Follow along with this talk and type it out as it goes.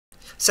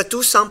Sa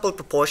two-sample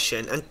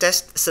proportion, ang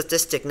test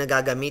statistic na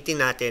gagamitin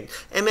natin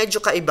ay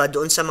medyo kaiba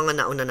doon sa mga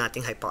nauna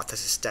nating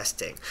hypothesis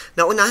testing.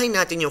 Naunahin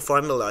natin yung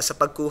formula sa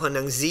pagkuha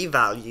ng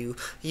z-value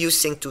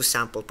using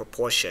two-sample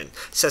proportion.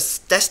 Sa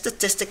test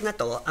statistic na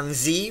to, ang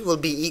z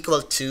will be equal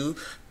to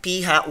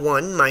p hat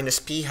 1 minus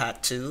p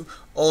hat 2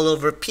 all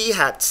over p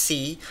hat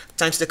c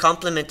times the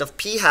complement of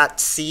p hat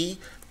c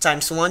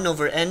times 1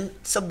 over n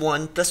sub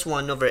 1 plus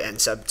 1 over n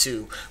sub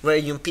 2, where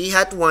yung p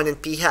hat 1 and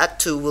p hat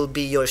 2 will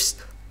be your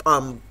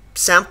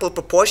sample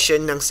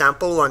proportion ng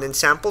sample 1 and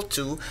sample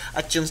 2,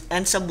 at yung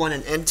n sub 1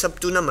 and n sub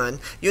 2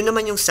 naman, yun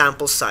naman yung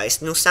sample size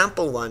ng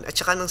sample 1 at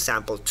saka ng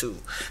sample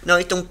 2. Now,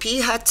 itong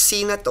p hat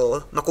c na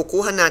to,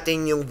 makukuha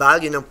natin yung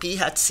value ng p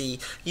hat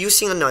c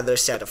using another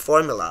set of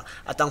formula.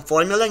 At ang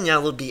formula niya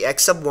will be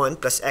x sub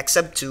 1 plus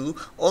x sub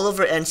 2 all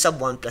over n sub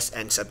 1 plus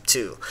n sub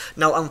 2.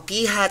 Now, ang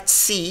p hat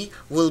c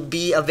will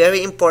be a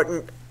very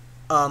important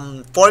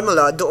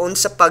formula doon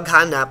sa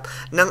paghanap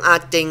ng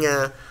ating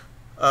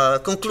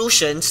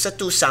conclusions sa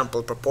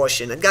two-sample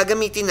proportion. At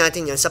gagamitin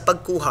natin yan sa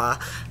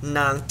pagkuha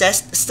ng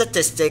test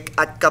statistic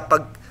at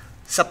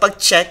sa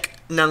pag-check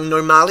ng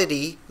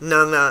normality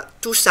ng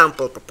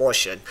two-sample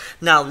proportion.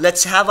 Now,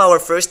 let's have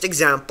our first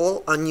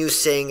example on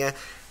using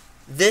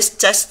this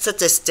test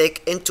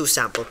statistic in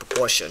two-sample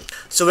proportion.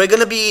 So we're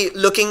going to be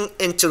looking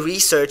into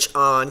research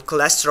on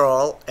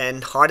cholesterol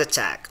and heart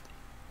attack.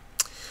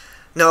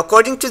 Now,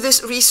 according to this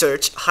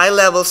research, high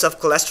levels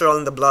of cholesterol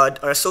in the blood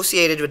are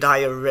associated with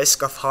higher risk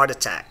of heart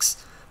attacks.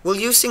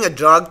 Will using a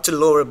drug to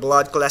lower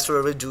blood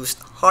cholesterol reduce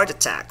heart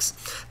attacks?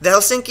 The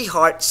Helsinki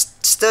Heart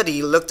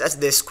Study looked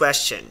at this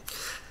question.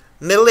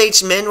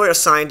 Middle-aged men were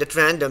assigned at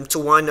random to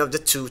one of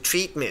the two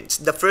treatments.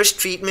 The first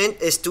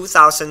treatment is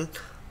 2,051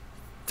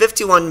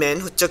 men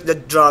who took the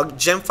drug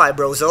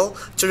gemfibrozil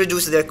to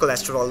reduce their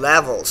cholesterol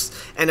levels,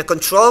 and a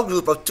control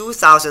group of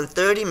 2,030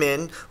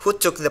 men who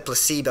took the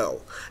placebo.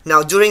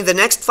 Now, during the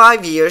next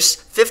 5 years,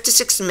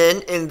 56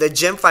 men in the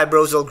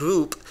gemfibrozil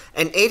group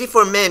and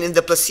 84 men in the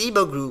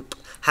placebo group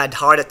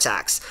had heart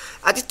attacks.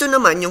 At ito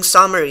naman yung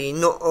summary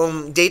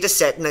noong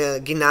dataset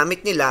na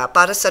ginamit nila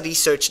para sa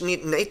research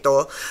na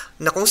ito,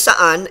 na kung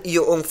saan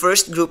yung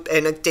first group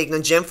ay nag-take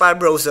ng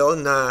gemfibrozil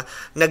na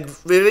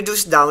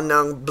nag-reduce down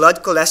ng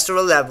blood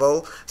cholesterol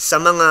level sa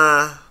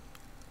mga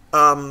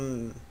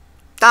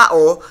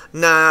tao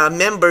na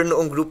member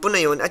noong grupo na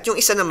yun, at yung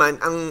isa naman,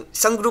 ang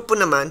isang grupo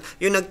naman,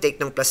 yung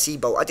nag-take ng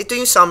placebo. At ito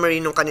yung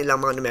summary ng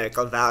kanilang mga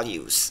numerical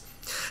values.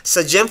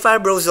 Sa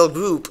gemfibrozil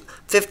group,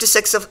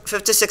 56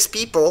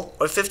 people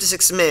or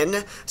 56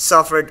 men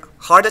suffered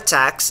heart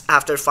attacks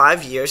after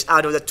 5 years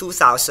out of the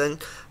 2,051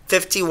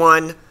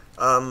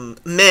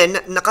 men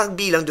na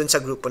kabilang dun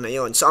sa grupo na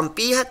yon. So, ang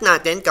p-hat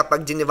natin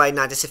kapag dinivide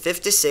natin si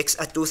 56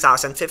 at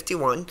 2,051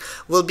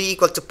 will be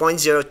equal to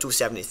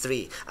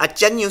 0.0273. At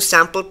yan yung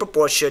sample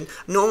proportion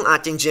noong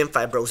ating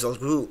gemfibrozil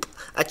group.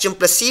 At yung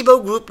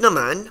placebo group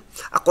naman,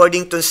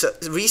 according to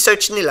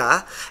research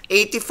nila,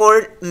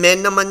 84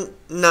 men naman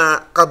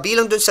na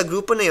kabilang dun sa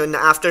grupo na yon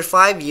na after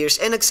 5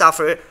 years ay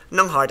nagsuffer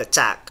ng heart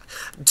attack.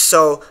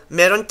 So,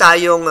 meron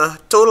tayong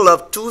total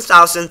of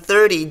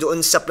 2,030 doon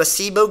sa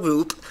placebo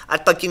group,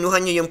 at pag kinuha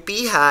nyo yung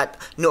p-hat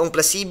noong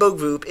placebo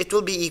group, it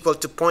will be equal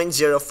to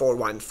 0.0414.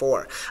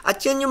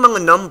 At yan yung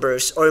mga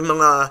numbers or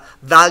mga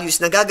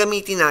values na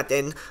gagamitin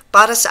natin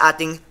para sa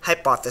ating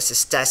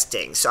hypothesis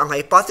testing. So, ang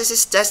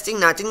hypothesis testing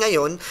natin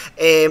ngayon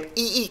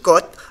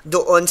iikot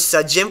doon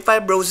sa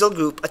gemfibrozil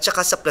group at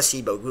saka sa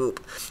placebo group.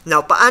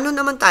 Now, paano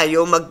naman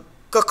tayo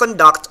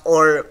conduct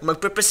or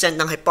magpe-present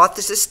ng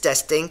hypothesis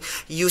testing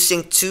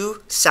using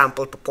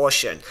two-sample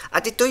proportion?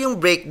 At ito yung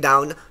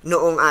breakdown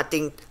noong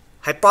ating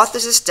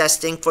hypothesis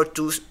testing for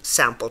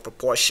two-sample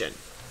proportion.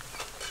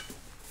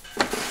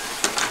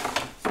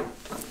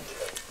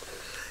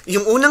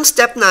 Yung unang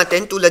step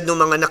natin, tulad ng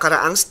mga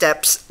nakaraang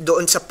steps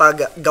doon sa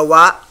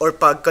paggawa or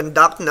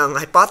pag-conduct ng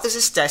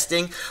hypothesis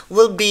testing,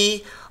 will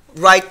be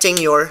writing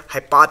your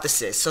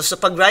hypothesis. So, sa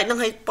pag-write ng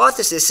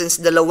hypothesis,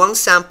 since dalawang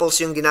samples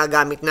yung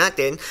ginagamit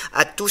natin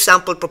at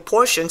two-sample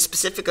proportion,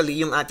 specifically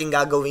yung ating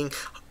gagawing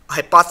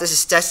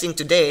hypothesis testing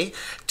today,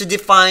 to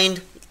define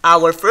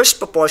our first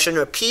proportion,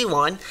 or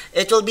P1,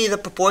 it will be the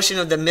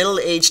proportion of the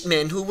middle-aged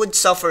men who would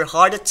suffer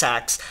heart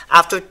attacks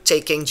after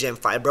taking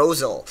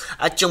gemfibrozil.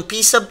 At yung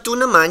P sub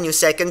 2 naman, yung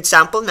second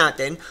sample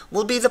natin,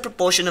 will be the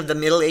proportion of the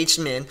middle-aged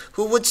men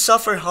who would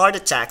suffer heart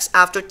attacks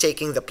after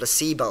taking the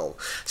placebo.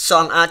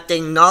 So, ang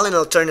ating null and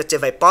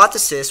alternative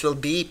hypothesis will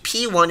be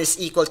P1 is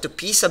equal to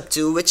P sub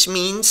 2, which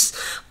means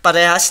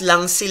parehas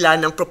lang sila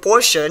ng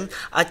proportion,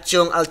 at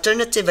yung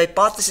alternative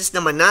hypothesis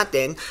naman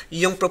natin,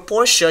 yung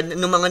proportion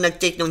ng mga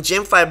nag-take ng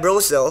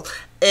gemfibrozil,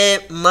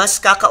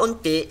 mas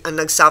kakaunti ang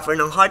nag-suffer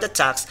ng heart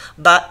attacks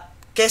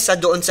kesa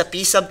doon sa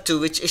P sub 2,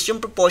 which is yung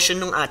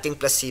proportion ng ating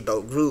placebo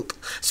group.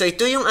 So,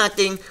 ito yung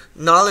ating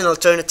null and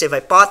alternative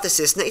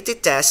hypothesis na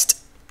iti-test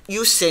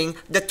using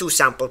the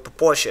two-sample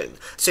proportion.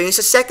 So, yung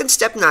sa second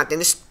step natin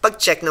is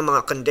pag-check ng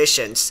mga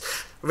conditions.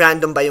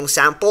 Random ba yung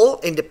sample?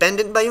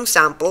 Independent ba yung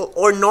sample?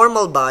 Or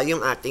normal ba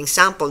yung ating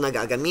sample na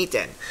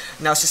gagamitin?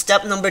 Now, sa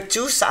step number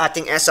 2 sa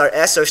ating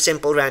SRS or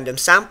Simple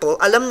Random Sample,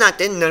 alam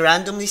natin na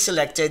randomly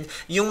selected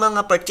yung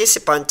mga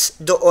participants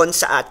doon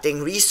sa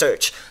ating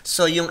research.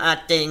 So, yung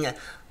ating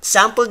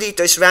sample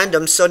dito is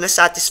random, so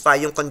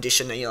na-satisfy yung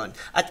condition na yon.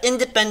 At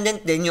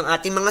independent din yung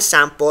ating mga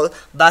sample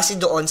base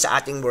doon sa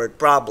ating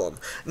word problem.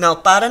 Now,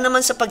 para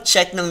naman sa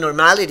pag-check ng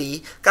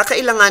normality,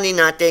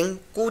 kakailanganin nating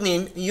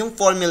kunin yung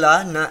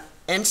formula na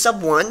n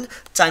sub 1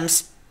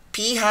 times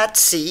p hat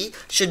c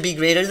should be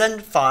greater than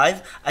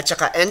 5 at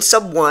saka n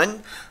sub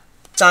 1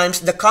 times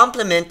the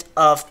complement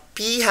of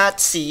p hat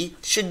c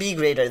should be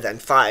greater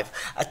than 5.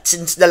 At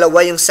since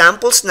dalawa yung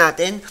samples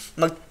natin,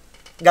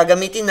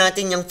 gagamitin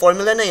natin yung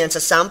formula na yan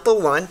sa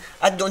sample 1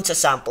 at doon sa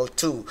sample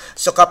 2.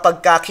 So kapag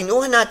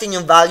kinuha natin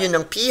yung value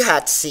ng p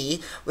hat c,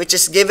 which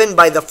is given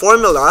by the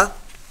formula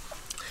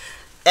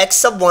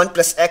x sub 1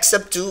 plus x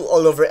sub 2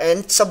 all over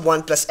n sub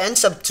 1 plus n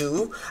sub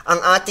 2,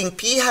 ang ating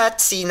p hat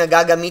c na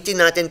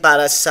gagamitin natin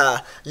para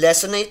sa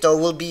lesson na ito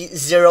will be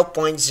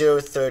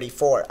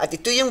 0.034. At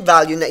ito yung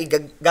value na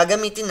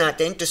gagamitin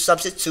natin to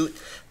substitute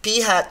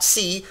p hat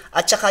c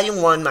at saka yung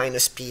 1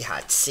 minus p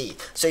hat c.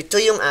 So ito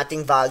yung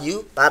ating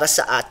value para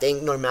sa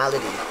ating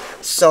normality.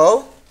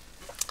 So,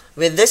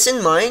 with this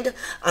in mind,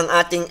 ang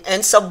ating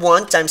n sub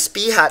 1 times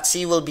p hat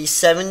c will be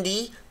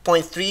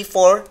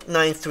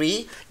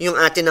 70.3493. Yung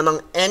atin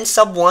namang n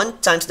sub 1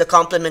 times the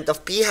complement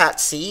of p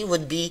hat c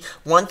would be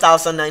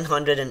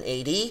 1,980.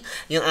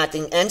 Yung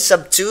ating n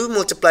sub 2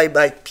 multiplied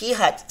by p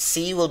hat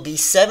c will be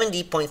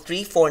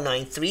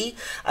 70.3493.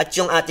 At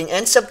yung ating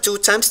n sub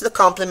 2 times the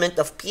complement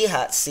of p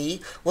hat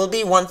c will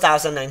be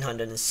 1,960.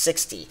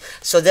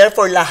 So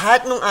therefore,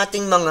 lahat ng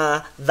ating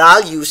mga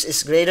values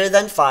is greater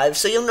than 5,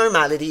 so yung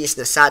normality is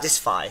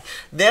na-satisfy.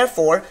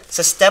 Therefore,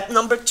 sa step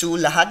number 2,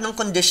 lahat ng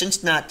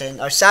conditions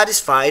natin are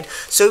satisfied,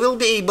 so we'll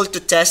be able to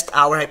test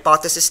our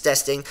hypothesis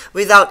testing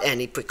without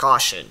any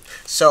precaution.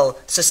 So,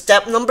 sa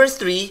step number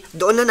 3,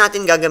 doon na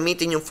natin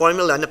gagamitin yung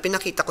formula na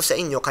pinakita ko sa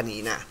inyo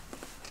kanina.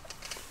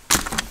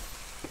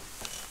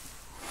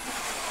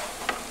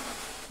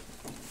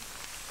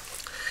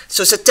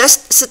 So, sa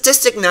test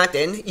statistic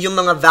natin, yung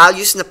mga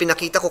values na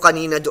pinakita ko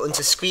kanina doon sa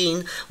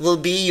screen will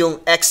be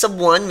yung x sub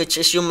 1, which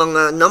is yung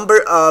mga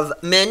number of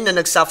men na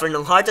nagsuffer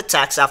ng heart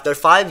attacks after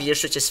 5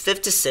 years, which is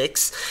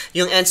 56.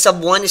 Yung n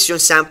sub 1 is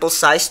yung sample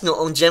size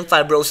noong gem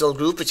fibrosal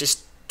group, which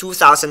is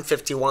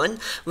 2,051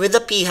 with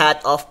a p-hat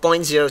of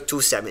 0.0273.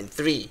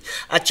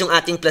 At yung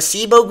ating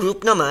placebo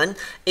group naman,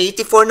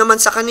 84 naman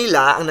sa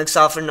kanila ang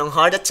nagsuffer ng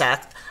heart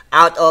attack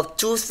out of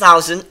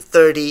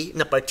 2,030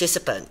 na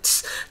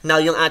participants.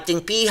 Now, yung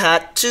ating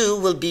p-hat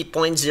 2 will be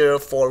 0.0414.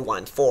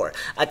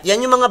 At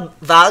yan yung mga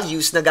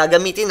values na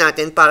gagamitin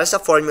natin para sa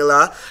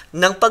formula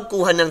ng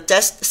pagkuha ng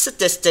test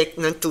statistic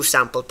ng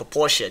two-sample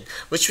proportion,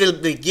 which will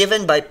be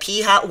given by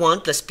p-hat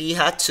 1 plus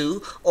p-hat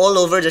 2 all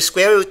over the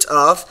square root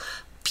of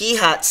p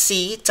hat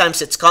c times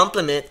its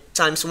complement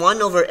times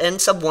 1 over n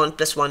sub 1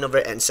 plus 1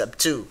 over n sub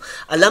 2.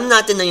 Alam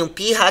natin na yung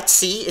p hat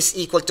c is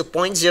equal to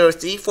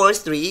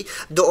 0.0343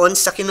 doon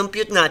sa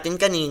kinumpute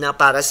natin kanina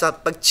para sa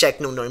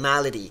pag-check ng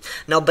normality.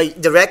 Now, by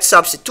direct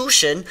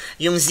substitution,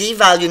 yung z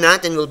value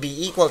natin will be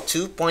equal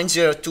to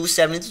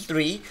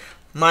 0.0273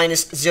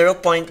 minus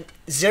 0.0414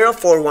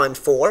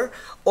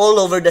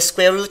 all over the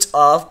square root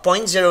of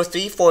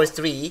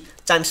 0.0343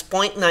 times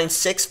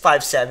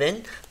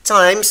 0.9657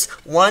 times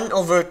 1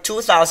 over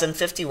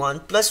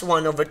 2,051 plus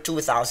 1 over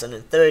 2,030.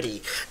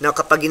 Now,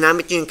 kapag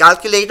ginamit nyo yung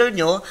calculator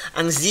nyo,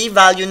 ang z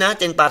value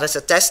natin para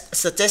sa test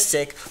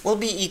statistic will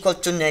be equal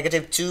to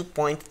negative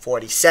 2.47.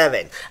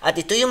 At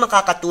ito yung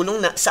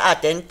makakatulong sa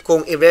atin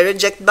kung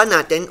i-reject ba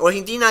natin or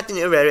hindi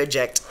natin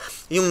i-reject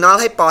yung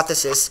null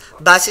hypothesis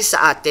base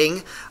sa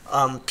ating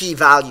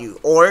p-value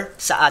or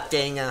sa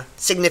ating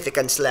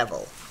significance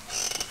level.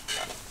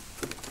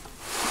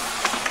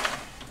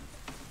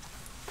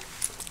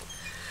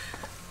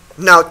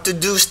 Now, to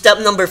do step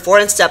number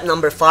 4 and step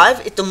number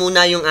 5, ito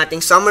muna yung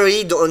ating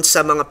summary doon sa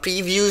mga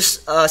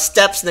previous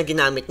steps na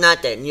ginamit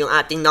natin. Yung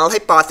ating null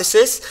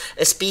hypothesis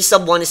is p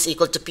sub 1 is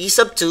equal to p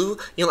sub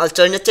 2. Yung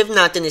alternative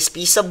natin is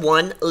p sub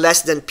 1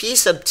 less than p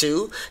sub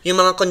 2. Yung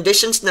mga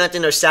conditions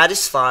natin are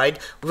satisfied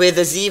with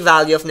a z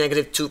value of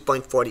negative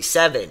 2.47.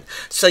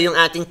 So, yung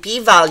ating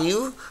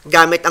p-value,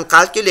 gamit ang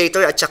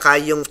calculator at saka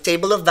yung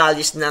table of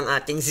values ng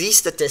ating z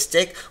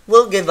statistic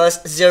will give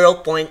us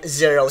 0.068.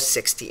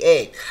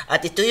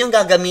 At ito yung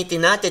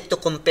gagamitin natin to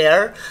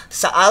compare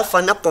sa alpha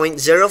na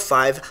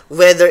 0.05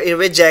 whether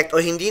i-reject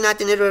o hindi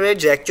natin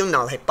i-reject yung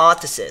null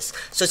hypothesis.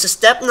 So sa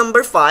step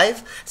number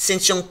 5,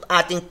 since yung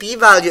ating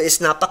p-value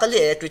is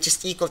napakaliit, which is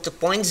equal to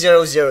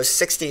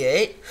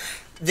 0.0068,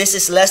 this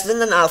is less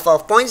than an alpha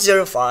of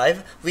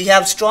 0.05, we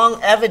have strong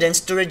evidence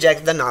to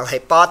reject the null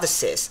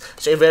hypothesis.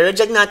 So if we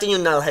reject natin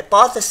yung null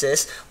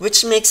hypothesis,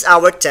 which makes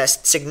our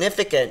test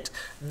significant.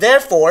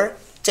 Therefore,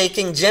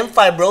 taking gem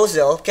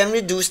fibrosal can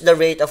reduce the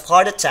rate of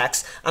heart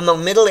attacks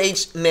among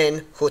middle-aged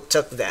men who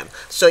took them.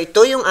 So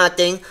ito yung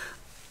ating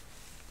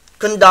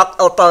conduct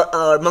or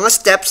mga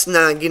steps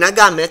na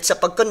ginagamit sa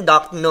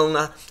pag-conduct ng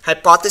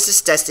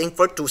hypothesis testing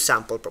for two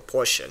sample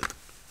proportion.